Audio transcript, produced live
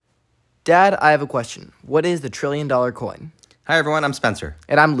Dad, I have a question. What is the $1 trillion coin? Hi, everyone. I'm Spencer.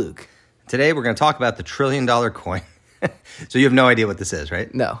 And I'm Luke. Today, we're going to talk about the $1 trillion coin. So you have no idea what this is,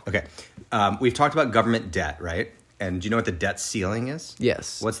 right? No. Okay. We've talked about government debt, right? And do you know what the debt ceiling is?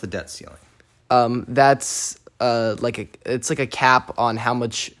 Yes. What's the debt ceiling? That's it's like a cap on how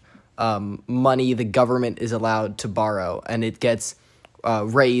much money the government is allowed to borrow, and it gets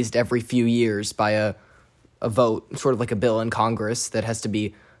raised every few years by a vote, sort of like a bill in Congress that has to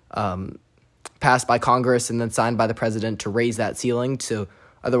be passed by Congress and then signed by the president to raise that ceiling. So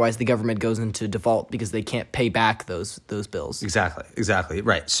otherwise, the government goes into default because they can't pay back those bills. Exactly.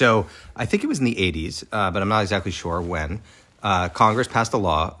 Right. So I think it was in the 80s, but I'm not exactly sure when. Congress passed a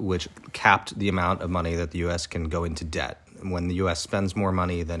law which capped the amount of money that the U.S. can go into debt. When the U.S. spends more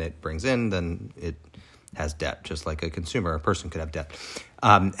money than it brings in, then it has debt, just like a person could have debt.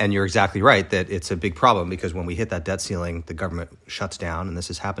 And you're exactly right that it's a big problem because when we hit that debt ceiling, the government shuts down, and this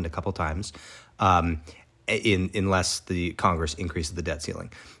has happened a couple times, unless the Congress increases the debt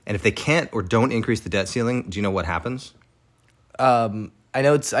ceiling. And if they can't or don't increase the debt ceiling, do you know what happens? I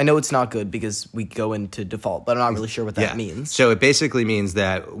know it's not good because we go into default, but I'm not really sure what that means. So it basically means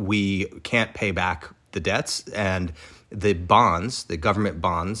that we can't pay back the debts, and the bonds, the government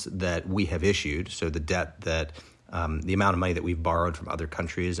bonds that we have issued, so the debt that the amount of money that we've borrowed from other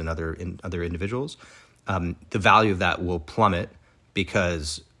countries and other individuals, the value of that will plummet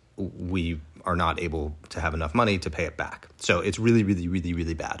because we are not able to have enough money to pay it back. So it's really, really, really,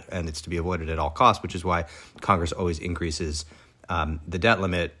 really bad, and it's to be avoided at all costs, which is why Congress always increases the debt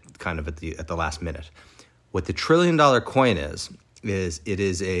limit kind of at the last minute. What the $1 trillion coin is it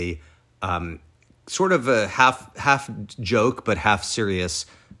is a sort of a half joke but half serious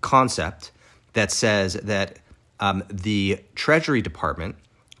concept that says that the Treasury Department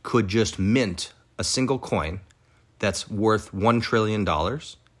could just mint a single coin that's worth $1 trillion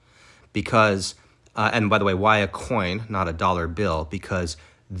because, and by the way, why a coin, not a dollar bill? Because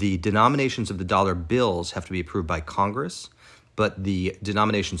the denominations of the dollar bills have to be approved by Congress, but the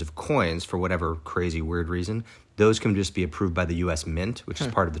denominations of coins, for whatever crazy, weird reason, those can just be approved by the U.S. Mint, which is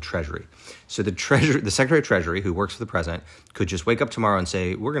part of the Treasury. So the Secretary of Treasury, who works for the president, could just wake up tomorrow and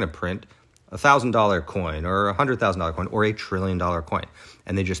say, we're going to print a $1,000 coin or a $100,000 coin or a $1 trillion coin.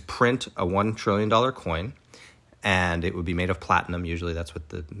 And they just print a $1 trillion coin, and it would be made of platinum. Usually that's what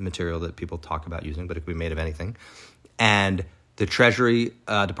the material that people talk about using, but it could be made of anything. And the Treasury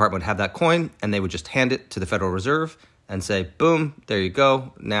Department would have that coin, and they would just hand it to the Federal Reserve and say, boom, there you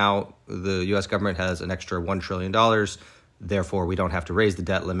go. Now the U.S. government has an extra $1 trillion. Therefore, we don't have to raise the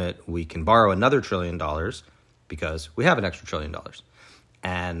debt limit. We can borrow another $1 trillion because we have an extra $1 trillion.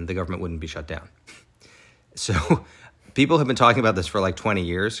 And the government wouldn't be shut down. So people have been talking about this for like 20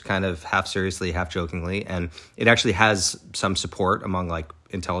 years, kind of half seriously, half jokingly. And it actually has some support among like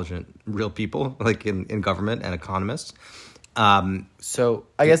intelligent, real people, like in government and economists. So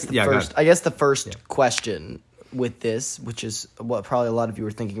I guess the first question with this, which is what probably a lot of you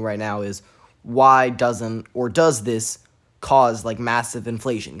are thinking right now, is why does this cause like massive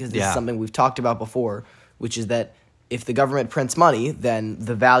inflation? Because this is something we've talked about before, which is that if the government prints money, then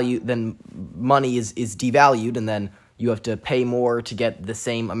money is devalued, and then you have to pay more to get the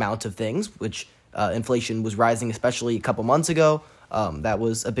same amount of things, which inflation was rising, especially a couple months ago. That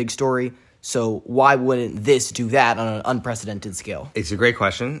was a big story. So why wouldn't this do that on an unprecedented scale? It's a great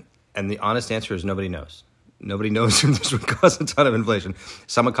question, and the honest answer is nobody knows. Nobody knows if this would cause a ton of inflation.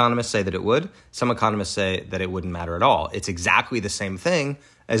 Some economists say that it would. Some economists say that it wouldn't matter at all. It's exactly the same thing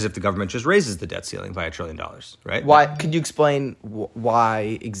as if the government just raises the debt ceiling by $1 trillion, right? Why? Could you explain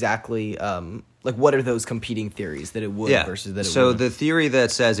why exactly? What are those competing theories that it would versus that it wouldn't? So the theory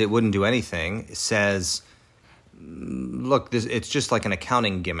that says it wouldn't do anything says, look, it's just like an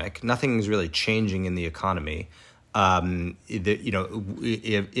accounting gimmick. Nothing's really changing in the economy.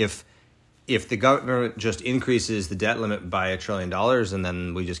 If the government just increases the debt limit by $1 trillion and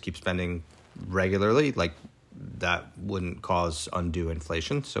then we just keep spending regularly, like that wouldn't cause undue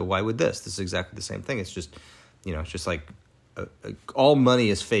inflation. So why would this? This is exactly the same thing. It's just, it's just like all money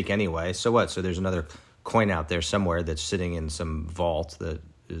is fake anyway. So what? So there's another coin out there somewhere that's sitting in some vault that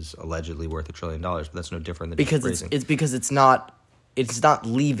is allegedly worth $1 trillion, but that's no different than because just raising. It's because it's not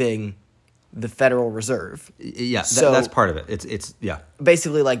leaving the Federal Reserve. Yeah, that's part of it. It's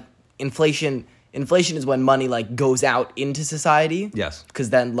basically like. Inflation is when money like goes out into society. Yes.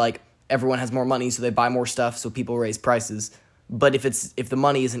 Because then like everyone has more money, so they buy more stuff, so people raise prices. But if the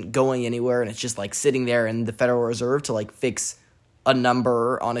money isn't going anywhere and it's just like sitting there in the Federal Reserve to like fix a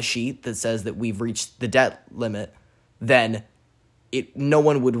number on a sheet that says that we've reached the debt limit, then no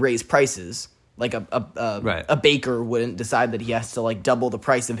one would raise prices. like a baker wouldn't decide that he has to like double the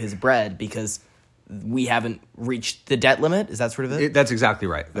price of his bread because we haven't reached the debt limit. Is that sort of it? That's exactly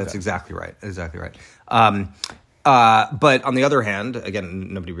right. That's exactly right. Exactly right. But on the other hand,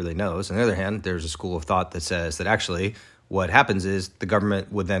 again, nobody really knows. On the other hand, there's a school of thought that says that actually what happens is the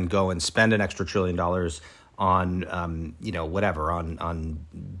government would then go and spend an extra $1 trillion on, whatever, on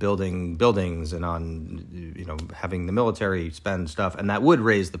building buildings and on, having the military spend stuff. And that would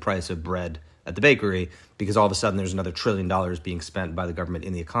raise the price of bread at the bakery because all of a sudden there's another $1 trillion being spent by the government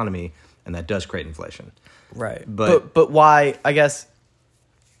in the economy, and that does create inflation. Right. But why, I guess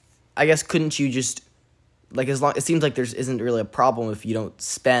couldn't you just, like, as long, it seems like there isn't really a problem if you don't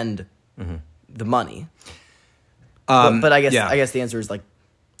spend the money. But I guess the answer is like,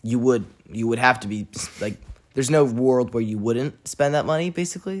 you would have to be like, there's no world where you wouldn't spend that money,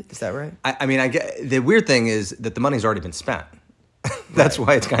 basically. Is that right? I mean, the weird thing is that the money's already been spent. That's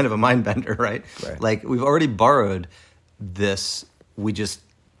why it's kind of a mind bender, right? Like, we've already borrowed this. We're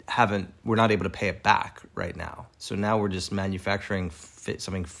not able to pay it back right now. So now we're just manufacturing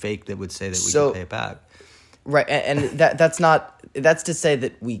something fake that would say that we can pay it back. Right. And that's to say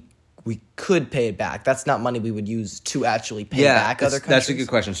that we could pay it back. That's not money we would use to actually pay back other countries. That's a good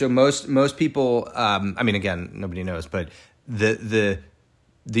question. So most people, again, nobody knows, but the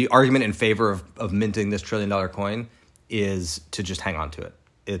argument in favor of minting this $1 trillion coin is to just hang on to it.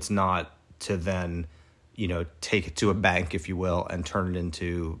 It's not to then, take it to a bank, if you will, and turn it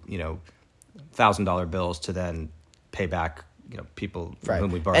into, $1,000 bills to then pay back, people from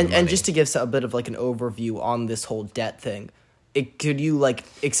whom we borrowed the money. And just to give a bit of like an overview on this whole debt thing, could you like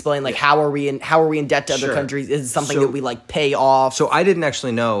explain like how are we in debt to other countries? Is it something that we like pay off? So I didn't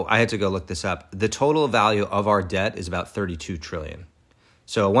actually know. I had to go look this up. The total value of our debt is about $32 trillion.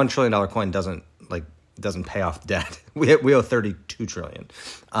 So a $1 trillion coin doesn't pay off debt. We owe $32 trillion.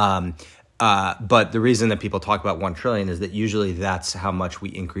 But the reason that people talk about $1 trillion is that usually that's how much we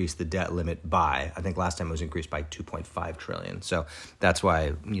increase the debt limit by. I think last time it was increased by $2.5 trillion. So that's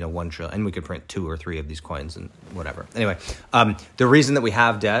why, $1 trillion, and we could print 2 or 3 of these coins and whatever. Anyway, the reason that we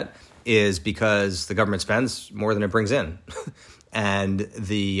have debt is because the government spends more than it brings in. And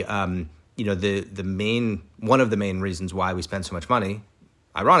one of the main reasons why we spend so much money,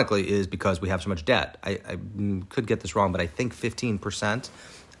 ironically, is because we have so much debt. I could get this wrong, but I think 15%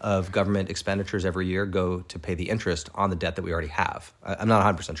 of government expenditures every year go to pay the interest on the debt that we already have. I'm not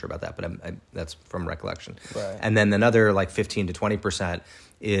 100% sure about that, but that's from recollection. Right. And then another like 15 to 20%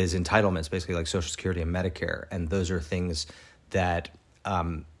 is entitlements, basically like Social Security and Medicare. And those are things that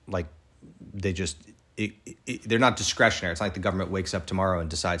they're not discretionary. It's not like the government wakes up tomorrow and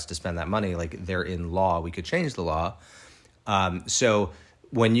decides to spend that money. Like, they're in law. We could change the law. So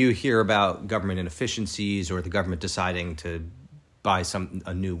when you hear about government inefficiencies or the government deciding to buy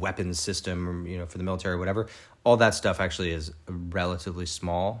a new weapons system, for the military or whatever, all that stuff actually is a relatively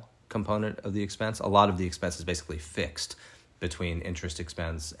small component of the expense. A lot of the expense is basically fixed between interest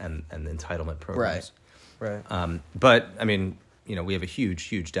expense and the entitlement programs. Right. But I mean, we have a huge,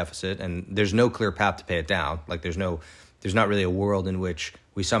 huge deficit, and there's no clear path to pay it down. Like, there's not really a world in which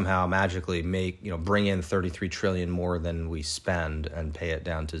we somehow magically bring in $33 trillion more than we spend and pay it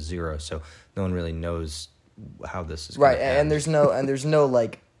down to zero. So no one really knows how this is right. And there's no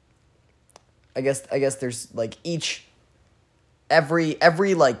like, I guess there's like every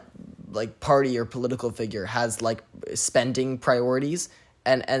like party or political figure has like spending priorities,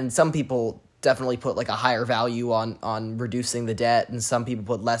 and some people definitely put like a higher value on reducing the debt, and some people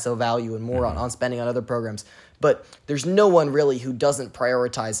put less of value and more on spending on other programs. But there's no one really who doesn't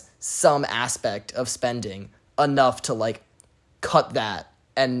prioritize some aspect of spending enough to like cut that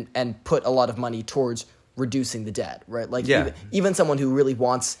and put a lot of money towards reducing the debt, right? Like, even someone who really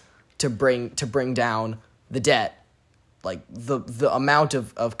wants to bring down the debt, like the amount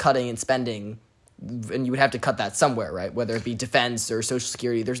of cutting and spending, and you would have to cut that somewhere, right? Whether it be defense or Social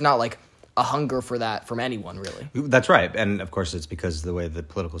Security, there's not like a hunger for that from anyone, really. That's right. And of course, it's because the way the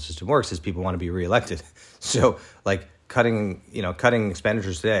political system works is people want to be reelected. So like cutting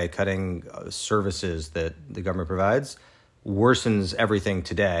expenditures today, cutting services that the government provides, worsens everything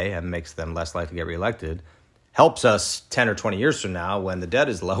today and makes them less likely to get reelected, helps us 10 or 20 years from now when the debt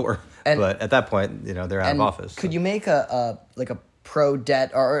is lower. But at that point, they're out of office. Could you make a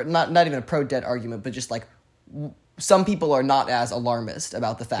pro-debt, or not even a pro-debt argument, but just like some people are not as alarmist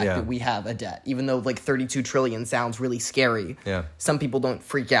about the fact that we have a debt, even though like 32 trillion sounds really scary. Yeah. Some people don't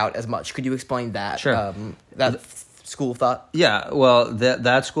freak out as much. Could you explain that? Sure. That school of thought? Yeah. Well,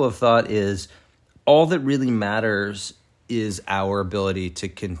 that school of thought is all that really matters is our ability to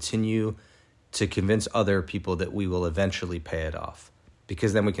continue to convince other people that we will eventually pay it off,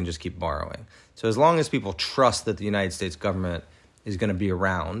 because then we can just keep borrowing. So as long as people trust that the United States government is going to be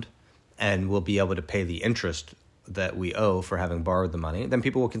around and will be able to pay the interest that we owe for having borrowed the money, then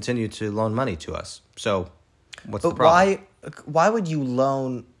people will continue to loan money to us. So what's the problem? Why would you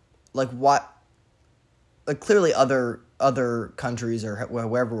loan, clearly other countries or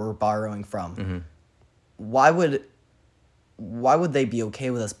wherever we're borrowing from, mm-hmm. why would they be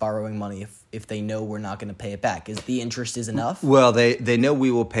okay with us borrowing money if they know we're not going to pay it back? Is the interest is enough? Well, they know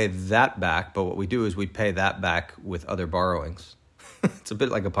we will pay that back, but what we do is we pay that back with other borrowings. It's a bit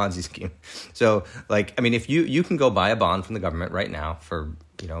like a Ponzi scheme. So, if you can go buy a bond from the government right now for,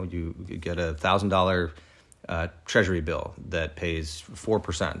 you get $1,000 treasury bill that pays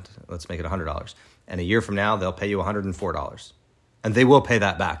 4%. Let's make it $100. And a year from now, they'll pay you $104. And they will pay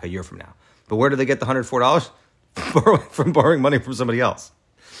that back a year from now. But where do they get the $104? From borrowing money from somebody else.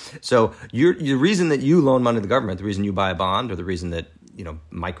 So the reason that you loan money to the government, the reason you buy a bond, or the reason that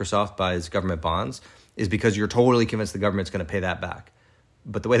Microsoft buys government bonds, is because you're totally convinced the government's going to pay that back.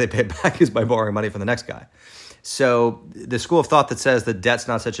 But the way they pay it back is by borrowing money from the next guy. So the school of thought that says that debt's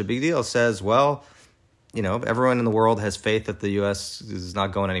not such a big deal says, well, everyone in the world has faith that the U.S. is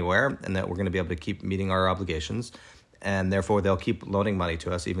not going anywhere and that we're going to be able to keep meeting our obligations, and therefore they'll keep loaning money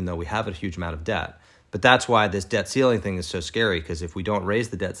to us even though we have a huge amount of debt. But that's why this debt ceiling thing is so scary, because if we don't raise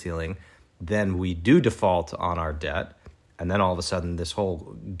the debt ceiling, then we do default on our debt, and then all of a sudden this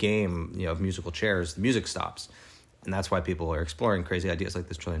whole game of musical chairs, the music stops. And that's why people are exploring crazy ideas like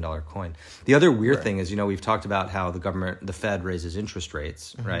this $1 trillion coin. The other weird thing is, we've talked about how the Fed raises interest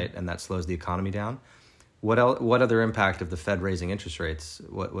rates, mm-hmm. right? And that slows the economy down. What other impact of the Fed raising interest rates,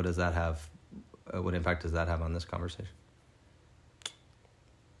 what does that have? What impact does that have on this conversation?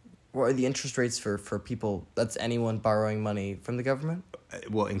 What are the interest rates for people? That's anyone borrowing money from the government?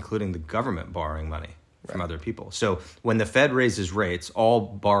 Well, including the government borrowing money from other people. So when the Fed raises rates, all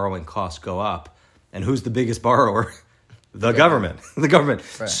borrowing costs go up. And who's the biggest borrower? The government. The government.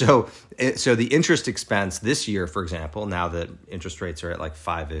 Right. So the interest expense this year, for example, now that interest rates are at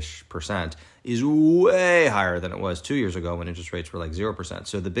 5-ish%, is way higher than it was 2 years ago when interest rates were 0%.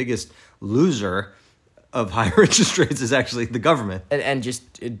 So the biggest loser of higher interest rates is actually the government. And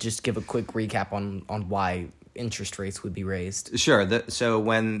just give a quick recap on why interest rates would be raised. Sure. So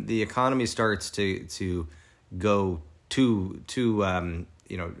when the economy starts to go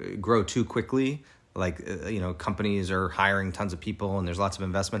grow too quickly, companies are hiring tons of people and there's lots of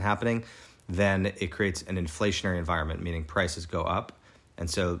investment happening, then it creates an inflationary environment, meaning prices go up. And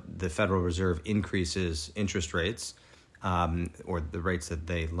so the Federal Reserve increases interest rates, or the rates that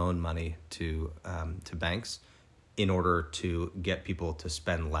they loan money to banks, in order to get people to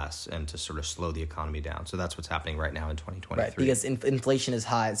spend less and to sort of slow the economy down. So that's what's happening right now in 2023. Right, because inflation is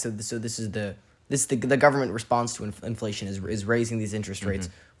high. So this is the government response to inflation is raising these interest rates,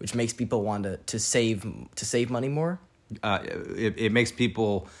 mm-hmm. which makes people want to save money more. It makes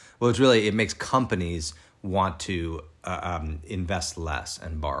people, it makes companies want to invest less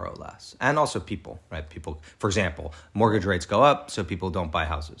and borrow less, and also people, right? People, for example, mortgage rates go up, so people don't buy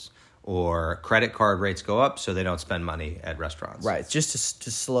houses, or credit card rates go up, so they don't spend money at restaurants. Right, just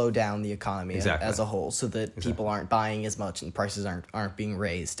to slow down the economy as a whole, so that people aren't buying as much and prices aren't being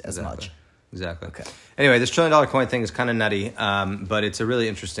raised as much. Exactly. Okay. Anyway, this $1 trillion coin thing is kind of nutty, but it's a really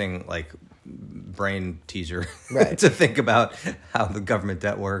interesting brain teaser to think about how the government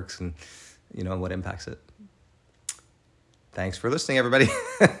debt works and what impacts it. Thanks for listening, everybody.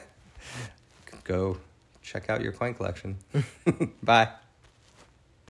 Go check out your coin collection. Bye.